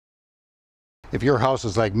If your house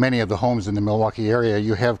is like many of the homes in the Milwaukee area,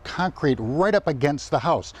 you have concrete right up against the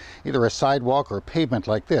house, either a sidewalk or pavement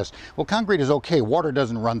like this. Well, concrete is okay. Water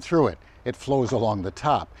doesn't run through it. It flows along the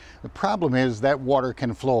top. The problem is that water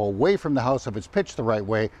can flow away from the house if it's pitched the right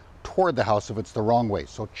way, toward the house if it's the wrong way.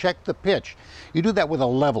 So check the pitch. You do that with a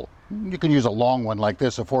level. You can use a long one like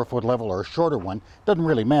this, a 4-foot level, or a shorter one. Doesn't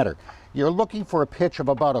really matter. You're looking for a pitch of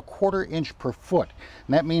about 1/4 inch per foot.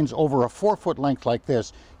 And that means over a 4-foot length like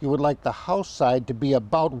this, you would like the house side to be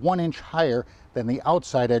about 1 inch higher than the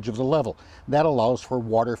outside edge of the level. That allows for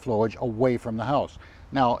water flowage away from the house.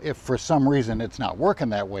 Now, if for some reason it's not working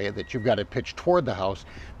that way, that you've got it pitched toward the house,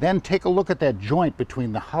 then take a look at that joint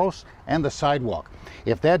between the house and the sidewalk.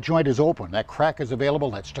 If that joint is open, that crack is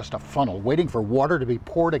available, that's just a funnel waiting for water to be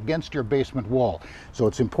poured against your basement wall. So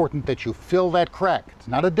it's important that you fill that crack. It's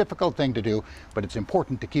not a difficult thing to do, but it's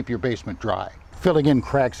important to keep your basement dry. Filling in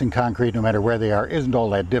cracks in concrete, no matter where they are, isn't all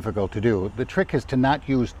that difficult to do. The trick is to not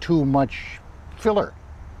use too much filler.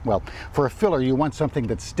 Well, for a filler, you want something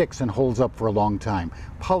that sticks and holds up for a long time.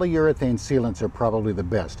 Polyurethane sealants are probably the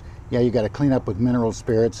best. Yeah, you got to clean up with mineral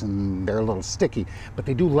spirits and they're a little sticky, but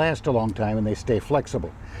they do last a long time and they stay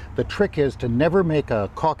flexible. The trick is to never make a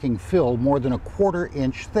caulking fill more than 1/4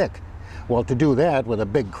 inch thick. Well, to do that with a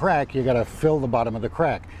big crack, you got to fill the bottom of the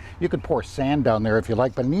crack. You can pour sand down there if you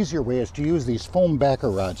like, but an easier way is to use these foam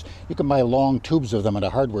backer rods. You can buy long tubes of them at a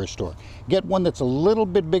hardware store. Get one that's a little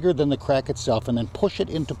bit bigger than the crack itself and then push it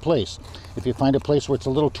into place. If you find a place where it's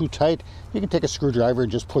a little too tight, you can take a screwdriver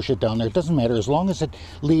and just push it down there. It doesn't matter, as long as it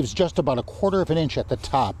leaves just about 1/4 of an inch at the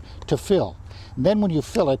top to fill. And then when you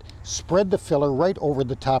fill it, spread the filler right over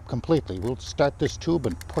the top completely. We'll start this tube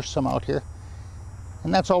and push some out here.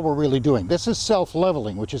 And that's all we're really doing. This is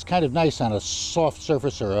self-leveling, which is kind of nice on a soft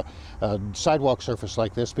surface or a sidewalk surface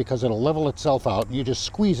like this, because it'll level itself out and you just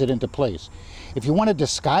squeeze it into place. If you want to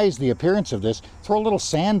disguise the appearance of this, throw a little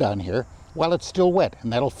sand on here while it's still wet,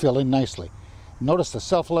 and that'll fill in nicely. Notice the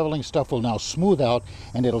self-leveling stuff will now smooth out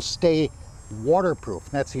and it'll stay waterproof.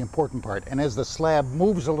 That's the important part. And as the slab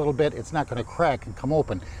moves a little bit, it's not going to crack and come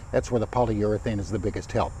open. That's where the polyurethane is the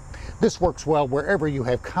biggest help. This works well wherever you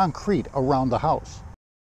have concrete around the house.